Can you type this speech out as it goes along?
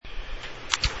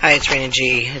Hi, it's Raina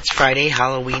G. It's Friday,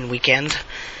 Halloween weekend,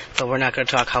 but we're not going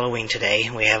to talk Halloween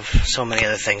today. We have so many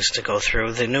other things to go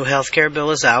through. The new health care bill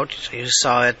is out. You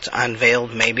saw it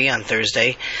unveiled maybe on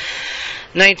Thursday.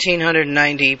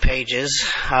 1,990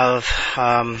 pages of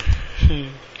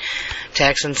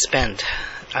tax and spend.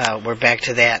 We're back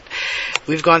to that.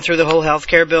 We've gone through the whole health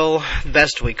care bill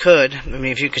best we could. I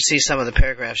mean, if you could see some of the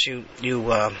paragraphs, you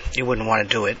wouldn't want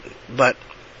to do it. But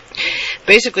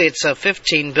basically, it's a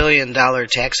 $15 billion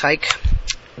tax hike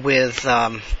with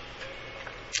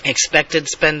expected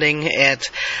spending at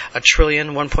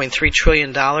 $1.3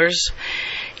 trillion.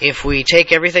 If we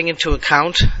take everything into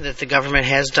account that the government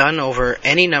has done over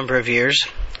any number of years,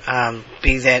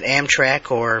 be that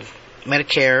Amtrak or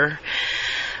Medicare,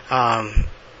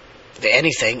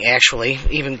 anything actually,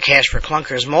 even cash for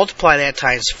clunkers, multiply that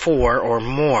times 4 or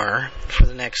more for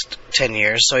the next 10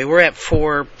 years. So we're at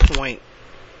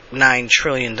 $4.9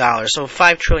 trillion, so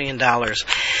 $5 trillion.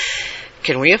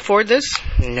 Can we afford this?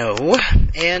 No.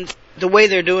 And the way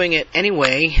they're doing it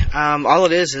anyway, all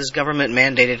it is government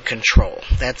mandated control.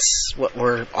 That's what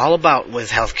we're all about with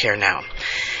healthcare now,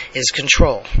 is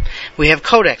control. We have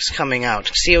Codex coming out,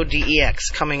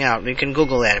 CODEX coming out. You can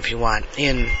Google that if you want,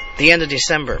 in the end of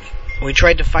December. We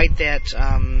tried to fight that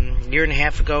year and a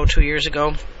half ago, 2 years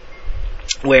ago,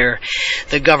 where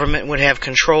the government would have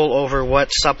control over what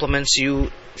supplements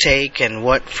you take and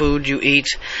what food you eat.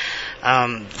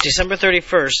 December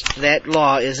 31st, that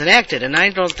law is enacted, and I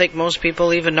don't think most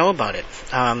people even know about it.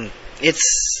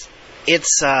 It's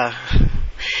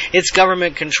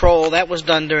government control. That was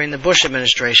done during the Bush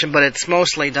administration, but it's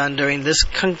mostly done during this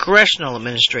congressional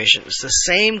administration. It's the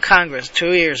same Congress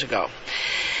 2 years ago.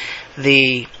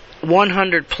 The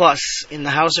 100 plus in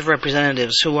the House of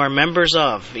Representatives who are members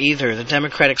of either the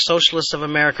Democratic Socialists of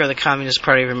America, or the Communist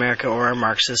Party of America, or our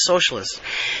Marxist Socialists.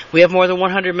 We have more than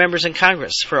 100 members in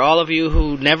Congress. For all of you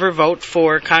who never vote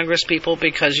for Congress people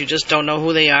because you just don't know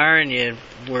who they are and you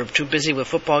were too busy with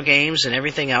football games and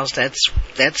everything else,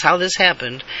 that's how this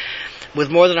happened. With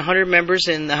more than 100 members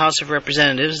in the House of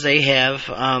Representatives, they have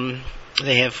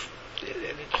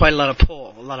quite a lot of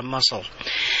pull, a lot of muscle.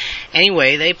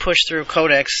 Anyway, they pushed through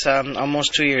Codex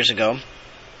almost 2 years ago,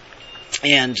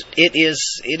 and it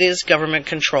is government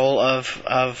control of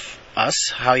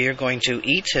us, how you're going to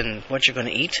eat and what you're going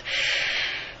to eat.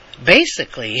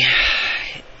 Basically,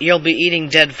 you'll be eating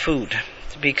dead food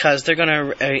because they're going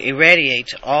to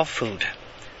irradiate all food.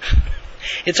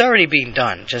 It's already being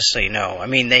done, just so you know. I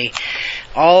mean,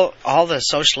 all the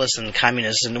socialists and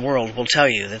communists in the world will tell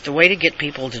you that the way to get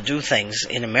people to do things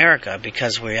in America,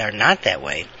 because we are not that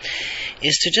way,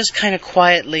 is to just kind of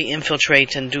quietly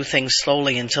infiltrate and do things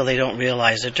slowly until they don't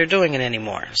realize that they're doing it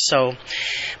anymore. So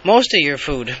most of your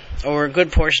food, or a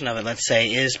good portion of it, let's say,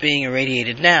 is being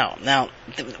irradiated now. Now,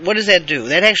 what does that do?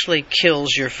 That actually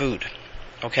kills your food,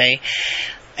 okay?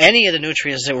 Any of the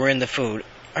nutrients that were in the food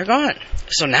are gone.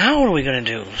 So now what are we going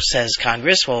to do, says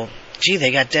Congress? Well, gee,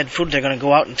 they got dead food. They're going to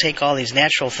go out and take all these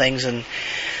natural things, and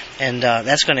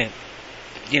that's going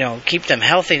to, keep them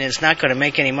healthy, and it's not going to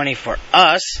make any money for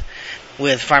us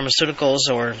with pharmaceuticals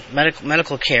or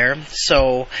medical care.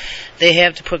 So they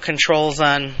have to put controls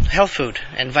on health food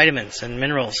and vitamins and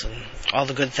minerals and all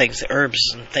the good things, the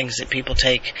herbs and things that people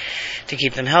take to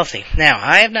keep them healthy. Now,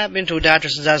 I have not been to a doctor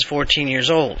since I was 14 years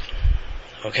old,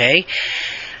 okay?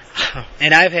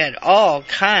 And I've had all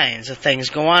kinds of things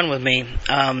go on with me,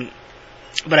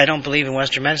 but I don't believe in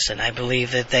Western medicine. I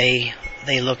believe that they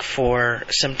look for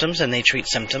symptoms and they treat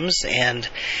symptoms, and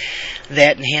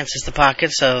that enhances the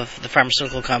pockets of the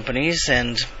pharmaceutical companies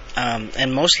and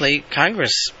mostly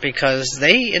Congress, because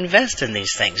they invest in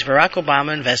these things. Barack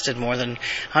Obama invested more than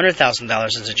 $100,000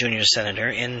 as a junior senator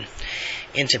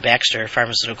into Baxter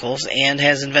Pharmaceuticals, and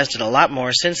has invested a lot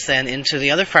more since then into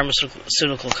the other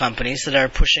pharmaceutical companies that are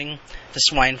pushing the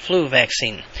swine flu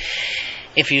vaccine.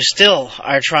 If you still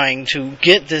are trying to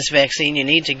get this vaccine, you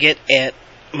need to get at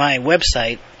my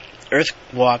website,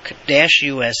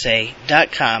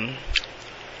 earthwalk-usa.com.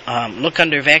 Look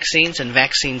under vaccines and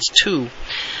vaccines 2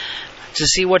 to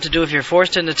see what to do if you're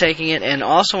forced into taking it, and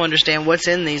also understand what's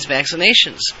in these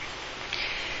vaccinations.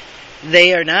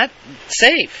 They are not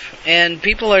safe, and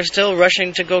people are still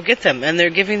rushing to go get them, and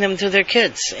they're giving them to their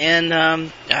kids. And,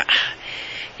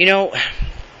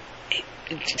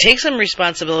 take some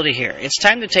responsibility here. It's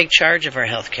time to take charge of our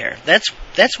health care.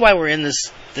 That's why we're in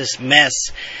this mess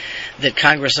that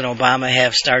Congress and Obama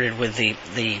have started with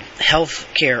the health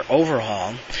care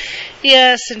overhaul.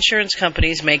 Yes, insurance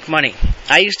companies make money.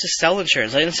 I used to sell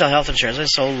insurance. I didn't sell health insurance. I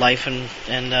sold life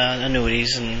and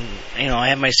annuities, and I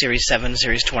have my Series 7,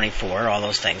 Series 24, all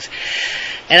those things.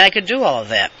 And I could do all of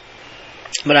that.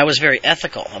 But I was very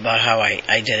ethical about how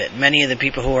I did it. Many of the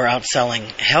people who are out selling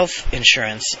health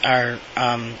insurance are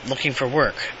looking for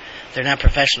work. They're not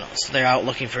professionals. They're out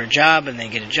looking for a job, and they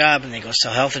get a job, and they go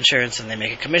sell health insurance, and they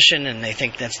make a commission, and they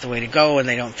think that's the way to go, and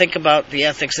they don't think about the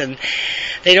ethics, and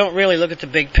they don't really look at the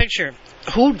big picture.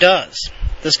 Who does?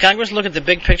 Does Congress look at the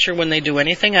big picture when they do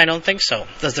anything? I don't think so.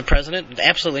 Does the President?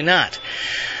 Absolutely not.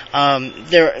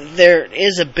 There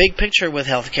is a big picture with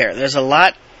health care. There's a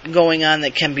lot going on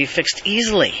that can be fixed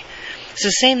easily. It's the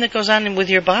same that goes on with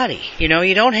your body. You know,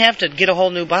 you don't have to get a whole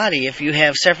new body if you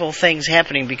have several things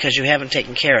happening because you haven't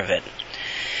taken care of it.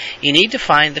 You need to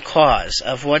find the cause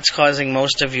of what's causing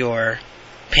most of your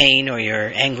pain or your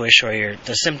anguish or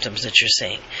the symptoms that you're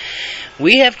seeing.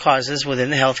 We have causes within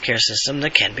the healthcare system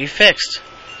that can be fixed.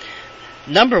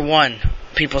 Number one,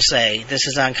 people say this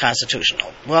is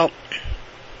unconstitutional. Well,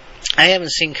 I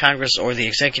haven't seen Congress or the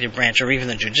executive branch or even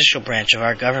the judicial branch of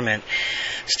our government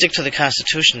stick to the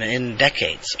Constitution in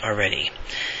decades already.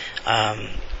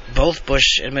 Both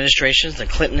Bush administrations, the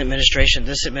Clinton administration,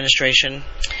 this administration,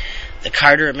 the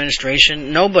Carter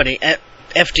administration, nobody,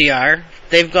 FDR,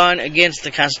 they've gone against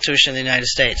the Constitution of the United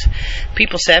States.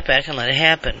 People sat back and let it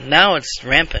happen. Now it's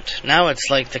rampant. Now it's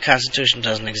like the Constitution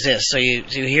doesn't exist. So you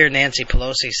hear Nancy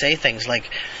Pelosi say things like,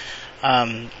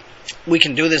 we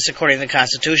can do this according to the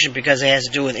Constitution because it has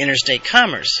to do with interstate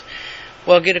commerce.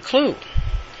 Well, get a clue.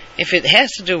 If it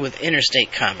has to do with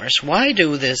interstate commerce, why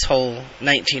do this whole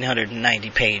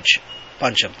 1990-page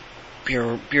bunch of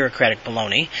bureaucratic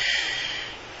baloney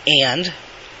and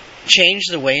change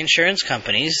the way insurance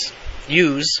companies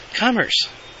use commerce?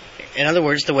 In other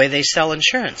words, the way they sell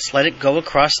insurance. Let it go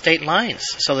across state lines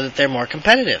so that they're more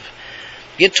competitive.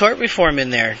 Get tort reform in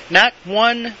there. Not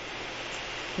one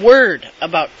word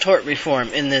about tort reform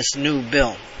in this new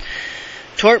bill.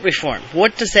 Tort reform.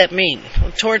 What does that mean?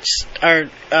 Well, torts are,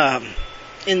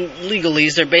 in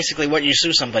legalese, they're basically what you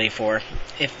sue somebody for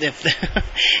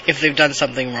if they've done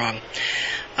something wrong.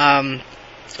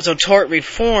 So tort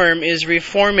reform is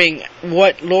reforming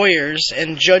what lawyers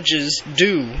and judges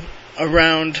do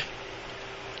around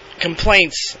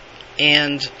complaints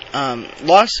and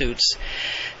lawsuits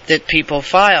that people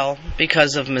file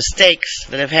because of mistakes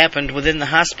that have happened within the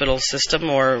hospital system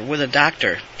or with a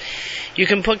doctor. You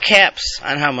can put caps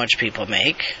on how much people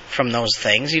make from those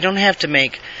things. You don't have to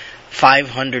make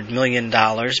 $500 million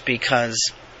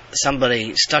because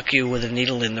somebody stuck you with a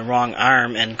needle in the wrong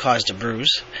arm and caused a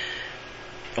bruise.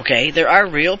 Okay, there are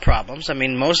real problems. I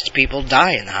mean, most people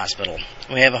die in the hospital.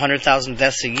 We have 100,000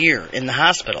 deaths a year in the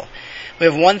hospital. We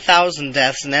have 1,000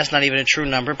 deaths, and that's not even a true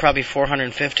number, probably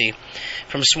 450,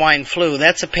 from swine flu.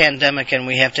 That's a pandemic, and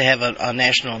we have to have a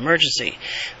national emergency.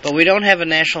 But we don't have a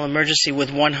national emergency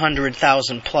with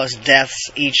 100,000 plus deaths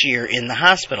each year in the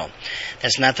hospital.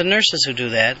 That's not the nurses who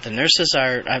do that. The nurses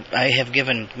are, I have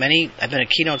given many, I've been a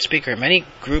keynote speaker at many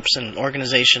groups and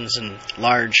organizations and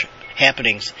large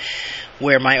happenings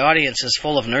where my audience is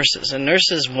full of nurses. And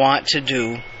nurses want to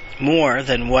do more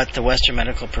than what the Western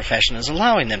medical profession is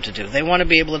allowing them to do. They want to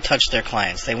be able to touch their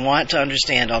clients. They want to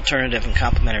understand alternative and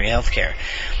complementary health care.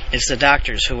 It's the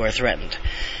doctors who are threatened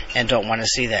and don't want to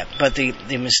see that. But the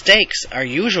mistakes are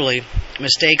usually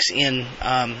mistakes in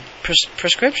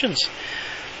prescriptions.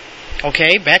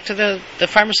 Okay, back to the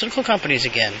pharmaceutical companies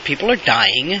again. People are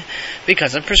dying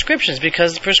because of prescriptions.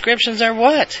 Because prescriptions are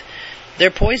what? They're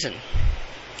poison.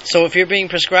 So if you're being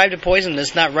prescribed a poison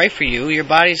that's not right for you, your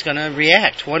body's going to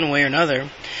react one way or another.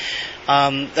 I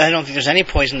don't think there's any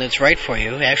poison that's right for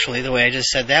you. Actually, the way I just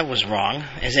said that was wrong.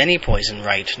 Is any poison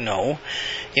right? No.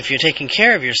 If you're taking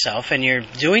care of yourself and you're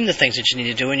doing the things that you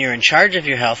need to do and you're in charge of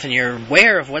your health and you're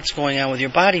aware of what's going on with your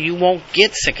body, you won't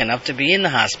get sick enough to be in the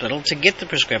hospital to get the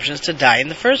prescriptions to die in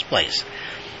the first place.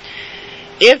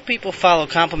 If people follow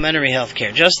complementary health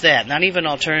care, just that, not even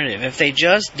alternative, if they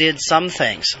just did some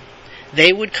things,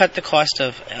 they would cut the cost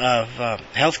of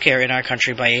health care in our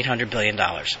country by $800 billion.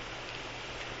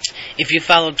 If you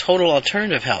followed total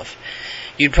alternative health,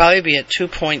 you'd probably be at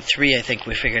 2.3, I think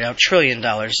we figured out, trillion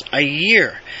dollars a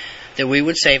year that we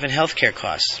would save in health care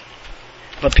costs.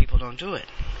 But people don't do it.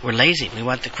 We're lazy. We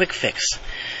want the quick fix.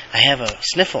 I have a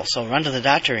sniffle, so run to the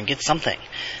doctor and get something.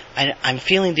 I'm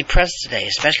feeling depressed today,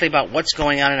 especially about what's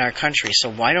going on in our country,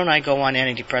 so why don't I go on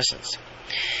antidepressants?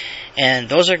 And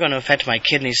those are going to affect my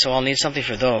kidneys, so I'll need something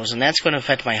for those. And that's going to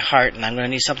affect my heart, and I'm going to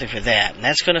need something for that. And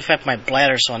that's going to affect my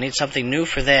bladder, so I'll need something new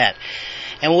for that.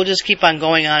 And we'll just keep on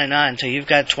going on and on until you've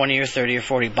got 20 or 30 or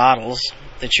 40 bottles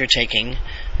that you're taking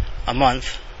a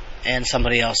month and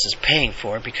somebody else is paying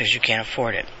for because you can't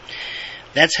afford it.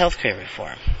 That's healthcare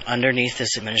reform underneath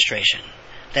this administration.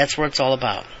 That's what it's all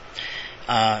about.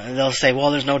 They'll say,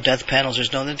 well, there's no death panels.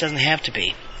 That doesn't have to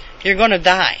be. you're going to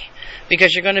die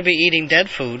because you're going to be eating dead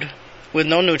food with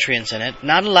no nutrients in it,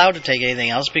 not allowed to take anything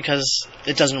else because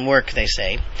it doesn't work, they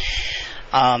say.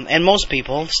 And most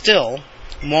people still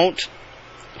won't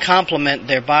complement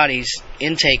their body's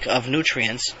intake of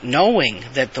nutrients, knowing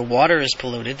that the water is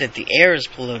polluted, that the air is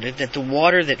polluted, that the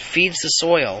water that feeds the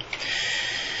soil,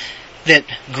 that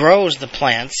grows the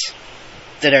plants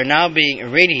that are now being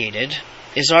irradiated,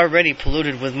 is already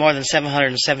polluted with more than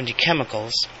 770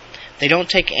 chemicals. They don't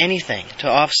take anything to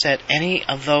offset any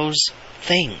of those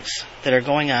things that are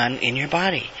going on in your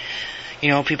body. You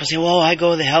know, people say, well, I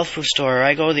go to the health food store, or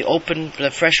I go to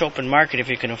the fresh open market if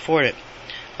you can afford it,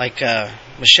 like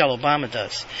Michelle Obama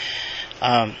does.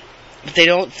 But they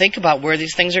don't think about where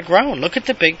these things are grown. Look at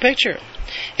the big picture.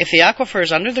 If the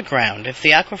aquifers under the ground, if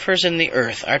the aquifers in the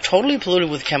earth are totally polluted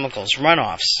with chemicals,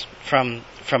 runoffs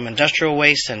from industrial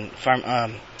waste and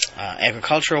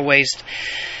agricultural waste,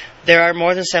 there are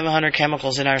more than 700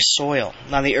 chemicals in our soil.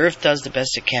 Now, the earth does the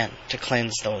best it can to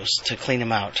cleanse those, to clean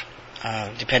them out,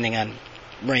 depending on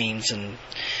rains and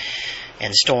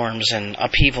storms and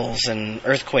upheavals and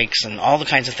earthquakes and all the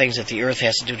kinds of things that the earth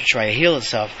has to do to try to heal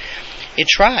itself. It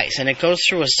tries, and it goes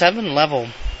through a 7-level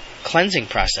cleansing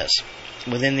process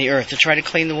within the earth to try to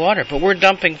clean the water. But we're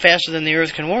dumping faster than the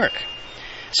earth can work.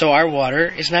 So our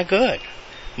water is not good.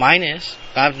 Mine is.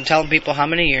 I've been telling people how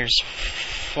many years?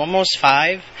 Almost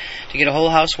 5 to get a whole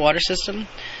house water system.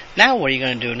 Now what are you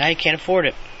going to do? Now you can't afford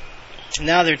it.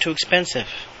 Now they're too expensive.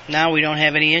 Now we don't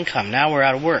have any income. Now we're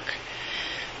out of work.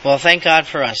 Well, thank God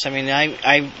for us. I mean,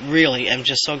 I really am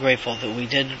just so grateful that we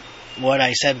did what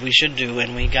I said we should do,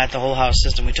 and we got the whole house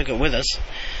system. We took it with us,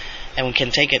 and we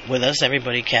can take it with us.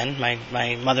 Everybody can.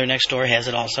 My mother next door has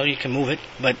it also. You can move it,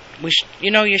 but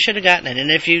you should have gotten it.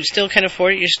 And if you still can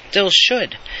afford it, you still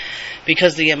should,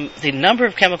 because the number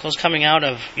of chemicals coming out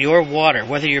of your water,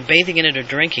 whether you're bathing in it or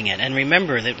drinking it, and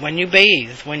remember that when you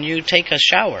bathe, when you take a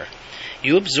shower,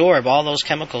 you absorb all those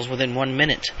chemicals within 1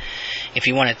 minute. If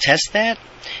you want to test that,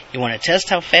 you want to test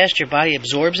how fast your body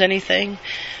absorbs anything,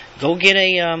 go get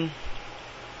a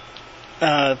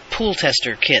pool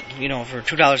tester kit, for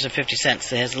 $2.50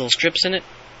 that has little strips in it,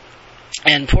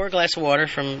 and pour a glass of water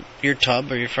from your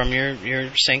tub or from your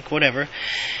sink, whatever,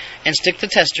 and stick the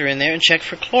tester in there and check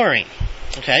for chlorine.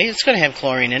 Okay, it's going to have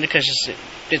chlorine in it because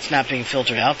it's not being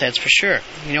filtered out, that's for sure.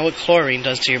 You know what chlorine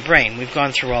does to your brain. We've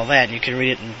gone through all that, and you can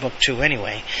read it in book 2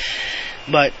 anyway.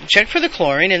 But check for the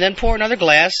chlorine, and then pour another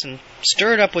glass and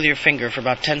stir it up with your finger for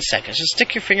about 10 seconds. Just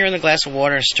stick your finger in the glass of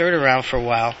water and stir it around for a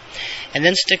while, and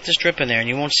then stick the strip in there, and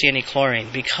you won't see any chlorine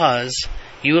because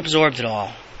you absorbed it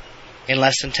all in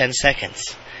less than 10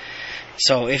 seconds.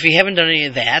 So if you haven't done any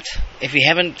of that, if you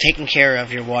haven't taken care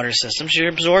of your water systems, you're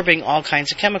absorbing all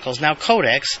kinds of chemicals. Now,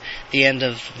 Codex, the end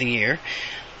of the year,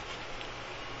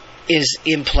 is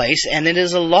in place, and it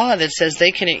is a law that says they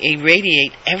can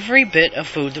irradiate every bit of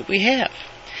food that we have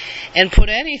and put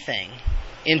anything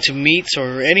into meats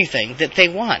or anything that they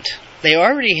want. They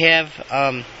already have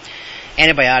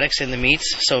antibiotics in the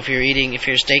meats, so if you're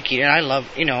a steak eater,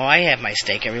 and I have my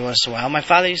steak every once in a while. My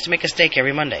father used to make a steak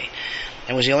every Monday.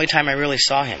 It was the only time I really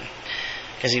saw him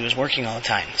because he was working all the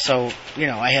time. So,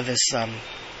 I have this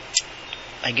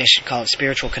I guess you'd call it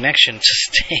spiritual connection to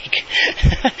steak.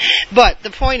 But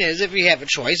the point is, if you have a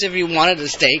choice, if you wanted a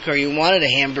steak or you wanted a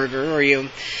hamburger or you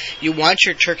want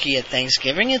your turkey at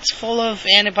Thanksgiving, it's full of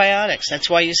antibiotics. That's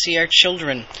why you see our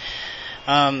children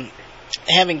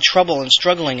having trouble and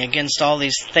struggling against all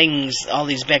these things, all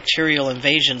these bacterial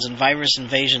invasions and virus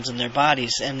invasions in their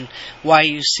bodies, and why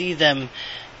you see them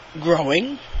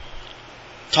growing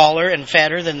taller and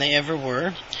fatter than they ever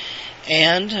were.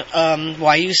 And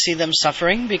why you see them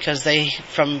suffering because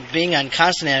from being on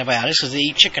constant antibiotics, because they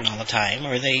eat chicken all the time,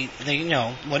 or they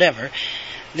whatever,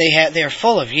 they're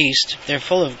full of yeast. They're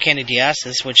full of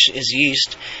candidiasis, which is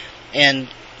yeast, and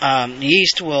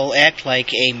yeast will act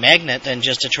like a magnet and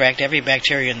just attract every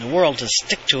bacteria in the world to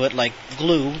stick to it like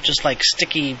glue, just like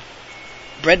sticky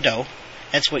bread dough.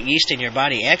 That's what yeast in your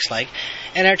body acts like.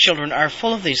 And our children are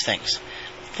full of these things.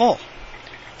 Full.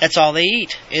 That's all they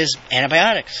eat is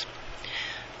antibiotics.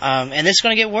 And this is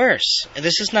going to get worse.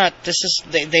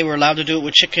 They were allowed to do it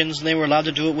with chickens, and they were allowed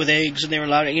to do it with eggs, and they were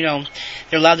allowed to,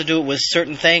 they're allowed to do it with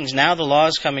certain things. Now the law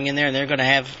is coming in there, and they're going to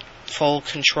have full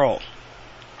control.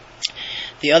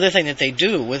 The other thing that they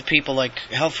do with people like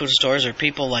health food stores or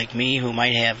people like me who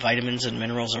might have vitamins and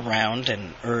minerals around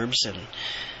and herbs and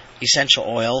essential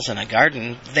oils and a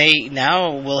garden, they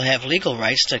now will have legal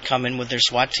rights to come in with their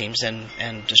SWAT teams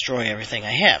and destroy everything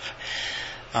I have.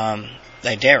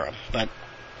 I dare them, but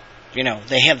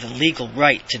they have the legal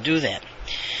right to do that.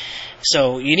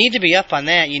 So you need to be up on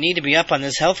that. You need to be up on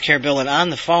this health care bill and on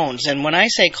the phones. And when I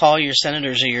say call your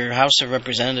senators or your House of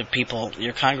Representative people,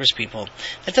 your Congress people,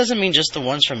 that doesn't mean just the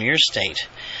ones from your state.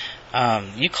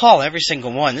 You call every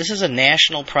single one. This is a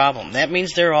national problem. That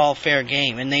means they're all fair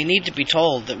game, and they need to be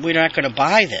told that we're not going to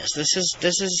buy this. It's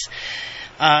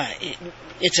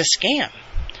a scam.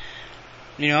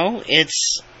 You know,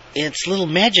 it's little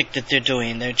magic that they're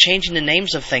doing. They're changing the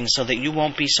names of things so that you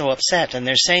won't be so upset, and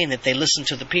they're saying that they listen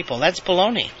to the people. That's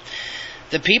baloney.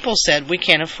 The people said, we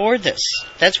can't afford this.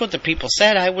 That's what the people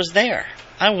said. I was there.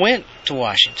 I went to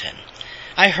Washington.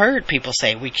 I heard people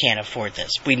say, we can't afford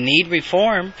this. We need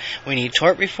reform. We need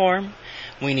tort reform.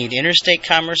 We need interstate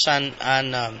commerce on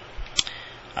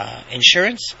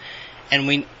insurance. And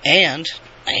we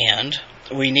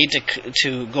need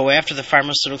to go after the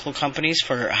pharmaceutical companies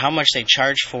for how much they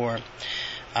charge for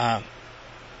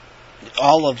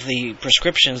all of the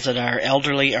prescriptions that our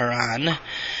elderly are on.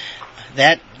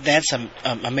 That's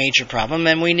a major problem,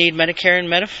 and we need Medicare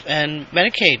and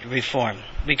Medicaid reform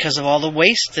because of all the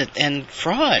waste and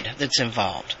fraud that's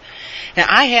involved. Now,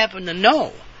 I happen to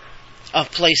know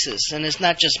of places, and it's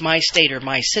not just my state or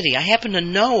my city. I happen to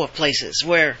know of places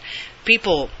where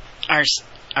people are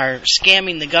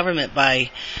scamming the government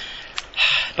by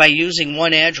using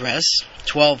one address.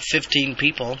 12, 15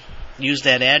 people use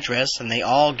that address, and they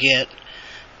all get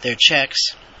their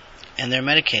checks and their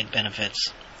Medicaid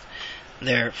benefits,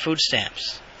 their food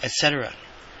stamps, etc.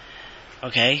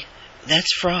 Okay?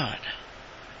 That's fraud.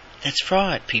 That's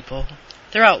fraud, people.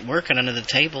 They're out working under the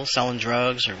table, selling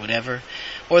drugs or whatever,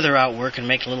 or they're out working,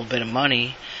 making a little bit of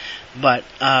money, but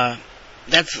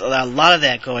that's a lot of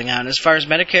that going on. As far as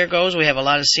Medicare goes, we have a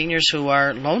lot of seniors who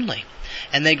are lonely,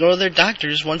 and they go to their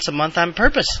doctors once a month on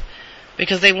purpose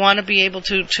because they want to be able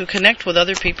to connect with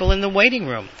other people in the waiting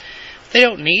room. They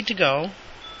don't need to go.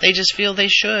 They just feel they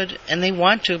should, and they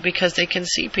want to because they can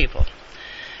see people.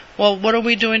 Well, what are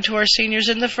we doing to our seniors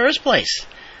in the first place?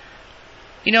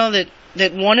 You know that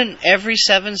 1 in every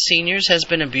 7 seniors has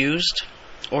been abused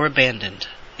or abandoned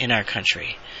in our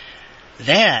country.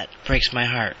 That breaks my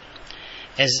heart.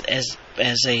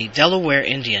 As a Delaware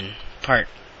Indian, part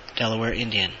Delaware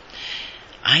Indian,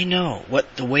 I know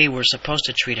the way we're supposed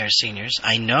to treat our seniors.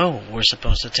 I know we're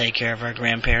supposed to take care of our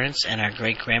grandparents and our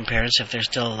great-grandparents if they're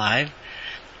still alive,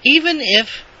 even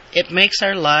if it makes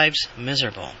our lives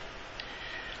miserable.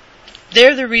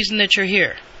 They're the reason that you're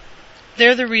here.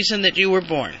 They're the reason that you were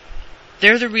born.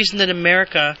 They're the reason that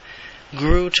America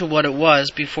grew to what it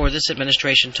was before this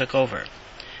administration took over.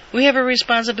 We have a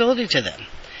responsibility to them.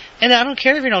 And I don't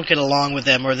care if you don't get along with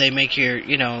them or they make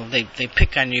they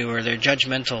pick on you or they're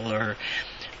judgmental or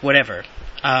whatever.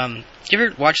 You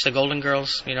ever watch The Golden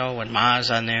Girls? You know, when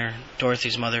Ma's on there,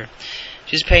 Dorothy's mother.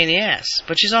 She's a pain in the ass,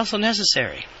 but she's also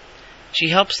necessary. She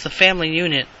helps the family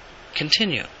unit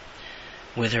continue.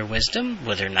 With her wisdom,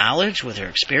 with her knowledge, with her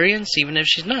experience, even if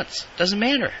she's nuts. Doesn't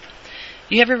matter.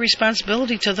 You have a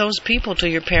responsibility to those people, to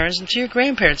your parents and to your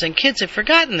grandparents, and kids have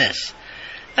forgotten this.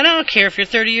 And I don't care if you're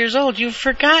 30 years old, you've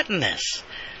forgotten this.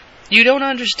 You don't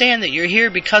understand that you're here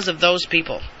because of those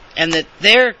people, and that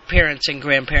their parents and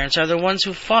grandparents are the ones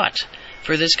who fought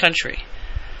for this country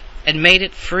and made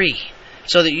it free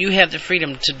so that you have the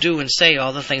freedom to do and say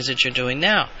all the things that you're doing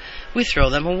now. We throw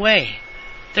them away.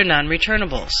 They're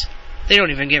non-returnables. They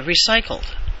don't even get recycled.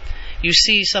 You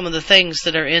see some of the things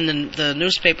that are in the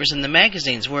newspapers and the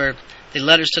magazines where the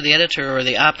letters to the editor or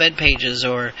the op-ed pages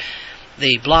or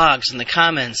the blogs and the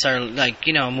comments are like,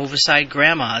 move aside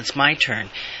grandma, it's my turn.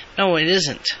 No, it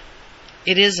isn't.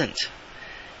 It isn't.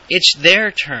 It's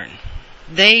their turn.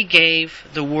 They gave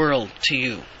the world to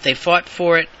you. They fought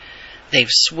for it. They've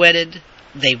sweated.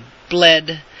 They've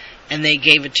bled. And they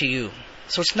gave it to you.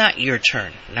 So it's not your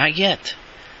turn. Not yet.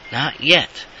 Not yet.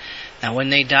 Now,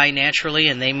 when they die naturally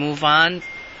and they move on,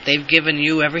 they've given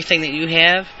you everything that you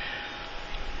have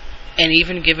and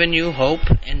even given you hope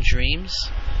and dreams,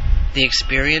 the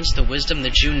experience, the wisdom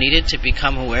that you needed to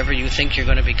become whoever you think you're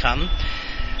going to become.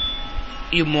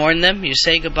 You mourn them, you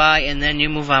say goodbye, and then you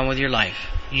move on with your life,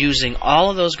 using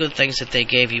all of those good things that they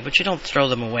gave you, but you don't throw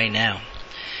them away now.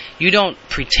 You don't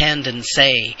pretend and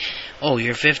say, oh,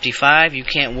 you're 55, you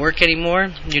can't work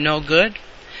anymore, you're no good.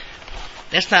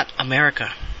 That's not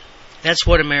America. That's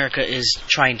what America is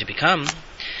trying to become.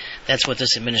 That's what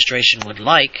this administration would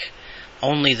like.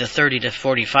 Only the 30 to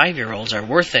 45-year-olds are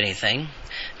worth anything.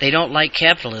 They don't like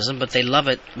capitalism, but they love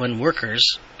it when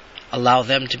workers allow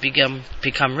them to become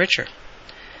richer.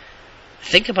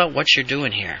 Think about what you're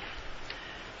doing here.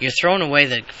 You're throwing away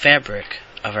the fabric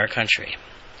of our country.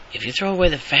 If you throw away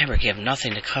the fabric, you have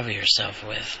nothing to cover yourself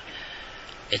with.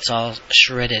 It's all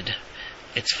shredded.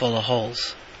 It's full of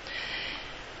holes.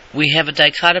 We have a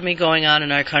dichotomy going on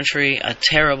in our country, a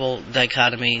terrible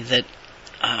dichotomy that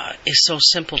is so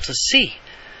simple to see.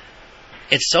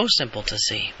 It's so simple to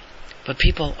see, but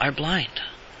people are blind.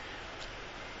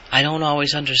 I don't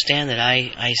always understand it.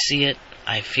 I see it,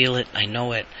 I feel it, I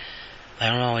know it. I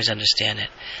don't always understand it.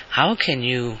 How can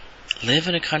you live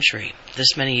in a country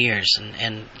this many years,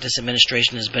 and this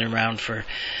administration has been around for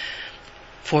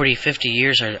 40, 50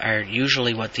 years are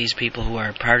usually what these people who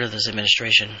are part of this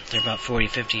administration, they're about 40,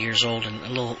 50 years old and a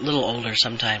little older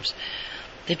sometimes.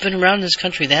 They've been around this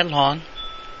country that long.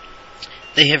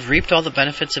 They have reaped all the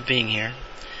benefits of being here.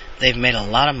 They've made a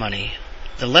lot of money.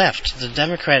 The left, the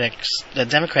Democrats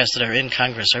that are in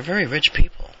Congress are very rich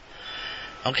people.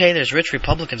 Okay, there's rich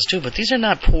Republicans too, but these are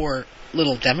not poor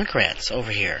little Democrats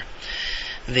over here.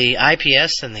 The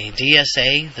IPS and the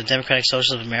DSA, the Democratic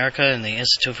Socialists of America, and the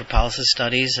Institute for Policy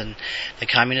Studies, and the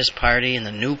Communist Party, and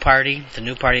the New Party,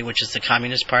 which is the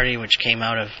Communist Party, which came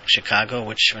out of Chicago,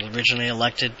 which originally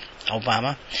elected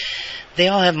Obama, they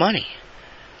all have money.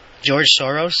 George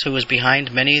Soros, who is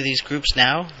behind many of these groups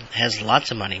now, has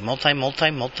lots of money.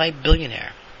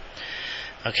 Multi-billionaire.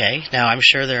 Okay, now I'm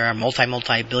sure there are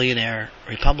multi-billionaire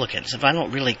Republicans. If I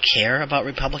don't really care about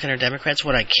Republican or Democrats,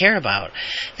 what I care about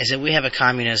is that we have a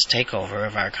communist takeover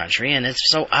of our country, and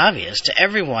it's so obvious to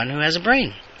everyone who has a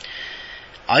brain.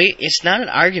 It's not an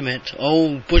argument,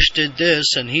 oh, Bush did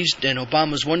this, and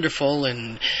Obama's wonderful,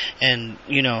 and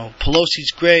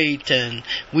Pelosi's great, and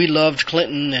we loved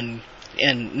Clinton,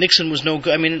 and Nixon was no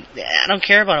good. I mean, I don't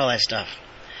care about all that stuff.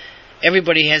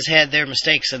 Everybody has had their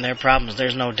mistakes and their problems,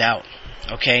 there's no doubt.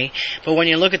 Okay? But when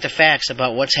you look at the facts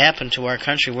about what's happened to our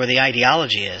country, where the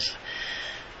ideology is,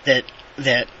 that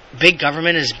big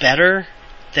government is better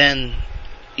than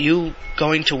you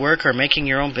going to work or making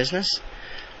your own business.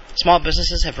 Small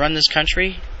businesses have run this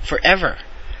country forever.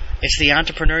 It's the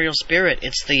entrepreneurial spirit.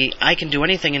 It's the I can do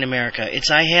anything in America.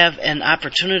 It's I have an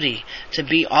opportunity to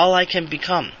be all I can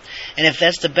become. And if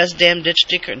that's the best damn ditch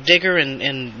digger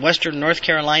in western North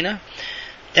Carolina,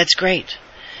 that's great.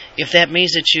 If that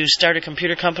means that you start a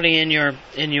computer company in your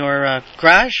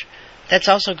garage, that's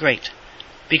also great.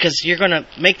 Because you're going to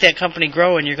make that company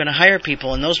grow, and you're going to hire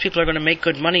people, and those people are going to make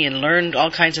good money and learn all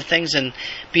kinds of things and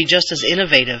be just as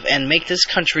innovative and make this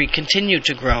country continue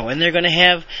to grow, and they're going to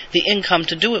have the income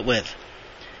to do it with.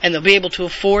 And they'll be able to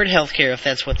afford health care if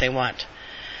that's what they want.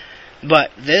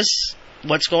 But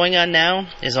what's going on now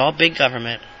is all big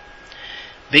government.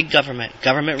 Big government.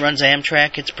 Government runs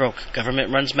Amtrak, it's broke.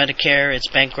 Government runs Medicare, it's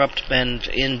bankrupt and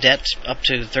in debt up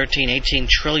to $13-18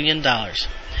 trillion.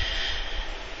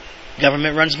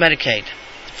 Government runs Medicaid,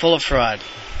 full of fraud.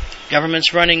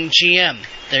 Government's running GM.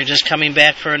 They're just coming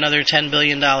back for another $10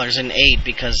 billion in aid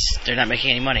because they're not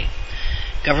making any money.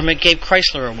 Government gave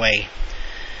Chrysler away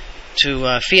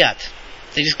to Fiat.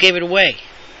 They just gave it away.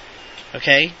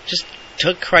 Okay? Just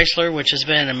took Chrysler, which has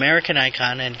been an American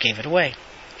icon, and gave it away.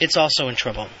 It's also in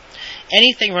trouble.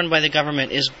 Anything run by the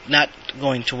government is not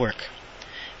going to work.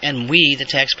 And we, the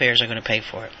taxpayers, are going to pay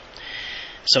for it.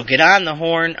 So get on the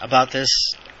horn about this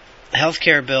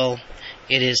healthcare bill.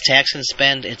 It is tax and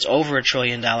spend. It's over $1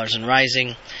 trillion and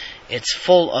rising. It's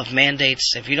full of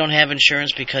mandates. If you don't have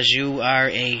insurance because you are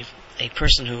a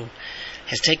person who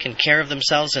has taken care of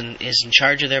themselves and is in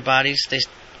charge of their bodies,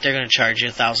 they're going to charge you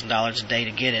 $1,000 a day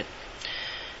to get it.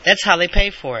 That's how they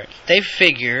pay for it. They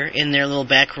figure in their little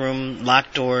backroom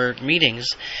locked door meetings,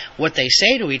 what they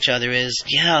say to each other is,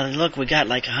 yeah, look, we got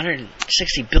like $160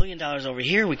 billion over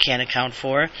here we can't account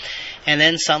for. And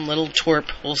then some little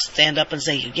twerp will stand up and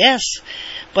say, yes,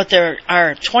 but there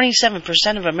are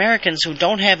 27% of Americans who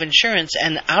don't have insurance,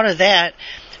 and out of that,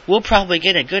 we'll probably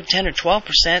get a good 10 or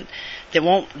 12%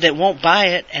 that won't buy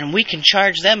it, and we can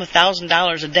charge them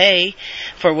 $1,000 a day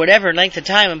for whatever length of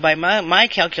time. And by my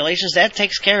calculations, that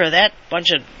takes care of that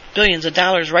bunch of billions of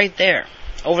dollars right there.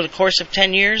 Over the course of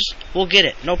 10 years, we'll get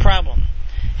it, no problem.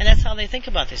 And that's how they think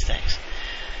about these things.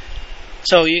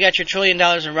 So you got your $1 trillion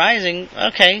and rising.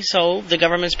 Okay, so the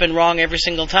government's been wrong every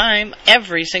single time.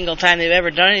 Every single time they've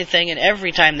ever done anything, and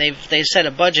every time they've set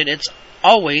a budget, it's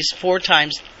always 4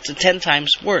 times to 10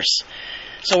 times worse.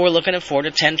 So we're looking at $4 to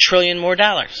 $10 trillion more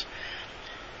dollars.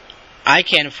 I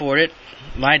can't afford it.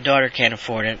 My daughter can't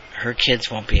afford it. Her kids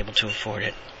won't be able to afford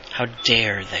it. How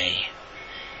dare they?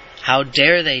 How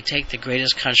dare they take the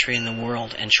greatest country in the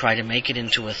world and try to make it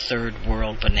into a third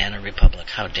world banana republic?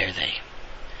 How dare they?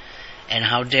 And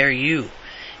how dare you,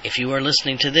 if you are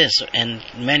listening to this, and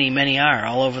many, many are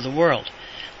all over the world,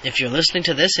 If you're listening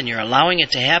to this and you're allowing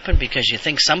it to happen because you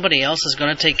think somebody else is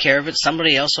going to take care of it,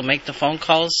 somebody else will make the phone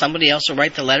calls, somebody else will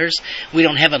write the letters, we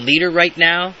don't have a leader right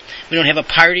now, we don't have a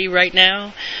party right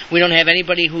now, we don't have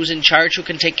anybody who's in charge who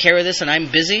can take care of this, and I'm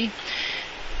busy,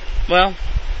 well,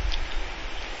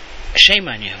 shame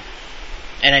on you.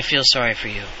 And I feel sorry for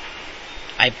you.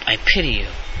 I pity you,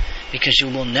 because you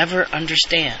will never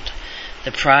understand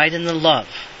the pride and the love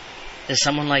that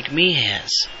someone like me has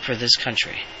for this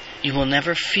country. You will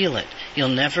never feel it. You'll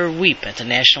never weep at the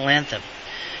national anthem.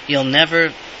 You'll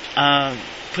never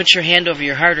put your hand over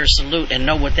your heart or salute and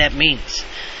know what that means.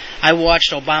 I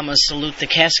watched Obama salute the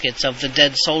caskets of the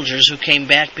dead soldiers who came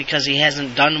back because he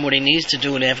hasn't done what he needs to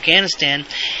do in Afghanistan,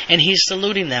 and he's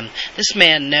saluting them. This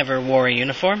man never wore a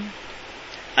uniform.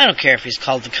 I don't care if he's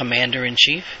called the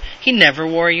commander-in-chief. He never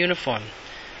wore a uniform.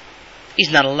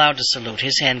 He's not allowed to salute.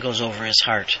 His hand goes over his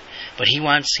heart. But he's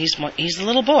a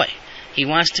little boy. He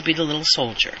wants to be the little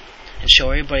soldier and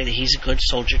show everybody that he's a good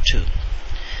soldier too.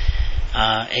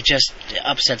 It just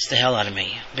upsets the hell out of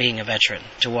me, being a veteran,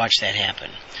 to watch that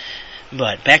happen.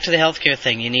 But back to the healthcare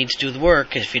thing. You need to do the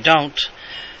work. If you don't,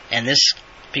 and this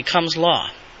becomes law,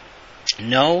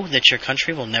 know that your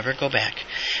country will never go back.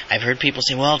 I've heard people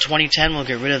say, well, 2010 we'll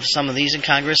get rid of some of these in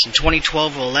Congress, and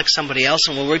 2012 we'll elect somebody else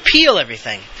and we'll repeal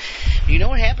everything. You know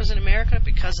what happens in America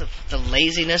because of the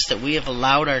laziness that we have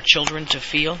allowed our children to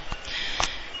feel?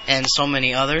 And so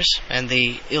many others, and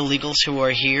the illegals who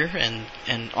are here,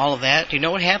 and all of that. You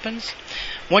know what happens?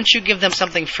 Once you give them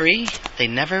something free, they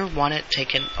never want it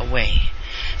taken away.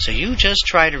 So you just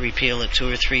try to repeal it 2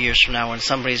 or 3 years from now when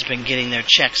somebody's been getting their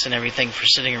checks and everything for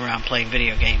sitting around playing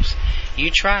video games.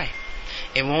 You try.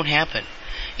 It won't happen.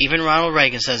 Even Ronald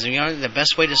Reagan says, you know, the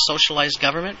best way to socialize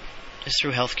government is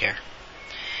through health care.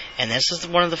 And this is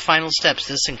one of the final steps,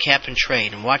 this and cap and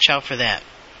trade, and watch out for that.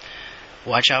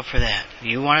 Watch out for that.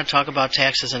 You want to talk about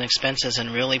taxes and expenses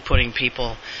and really putting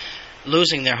people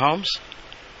losing their homes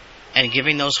and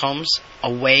giving those homes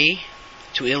away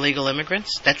to illegal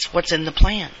immigrants? That's what's in the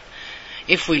plan.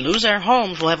 If we lose our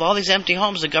homes, we'll have all these empty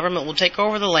homes. The government will take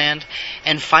over the land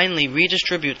and finally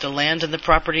redistribute the land and the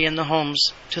property and the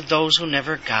homes to those who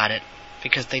never got it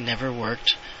because they never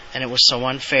worked and it was so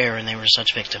unfair and they were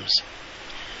such victims.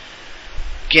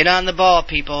 Get on the ball,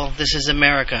 people. This is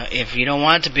America. If you don't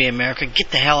want it to be America,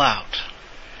 get the hell out.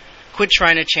 Quit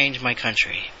trying to change my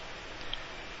country.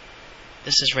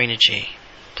 This is Raina G.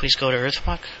 Please go to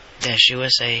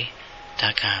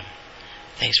earthwalk-usa.com.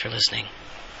 Thanks for listening.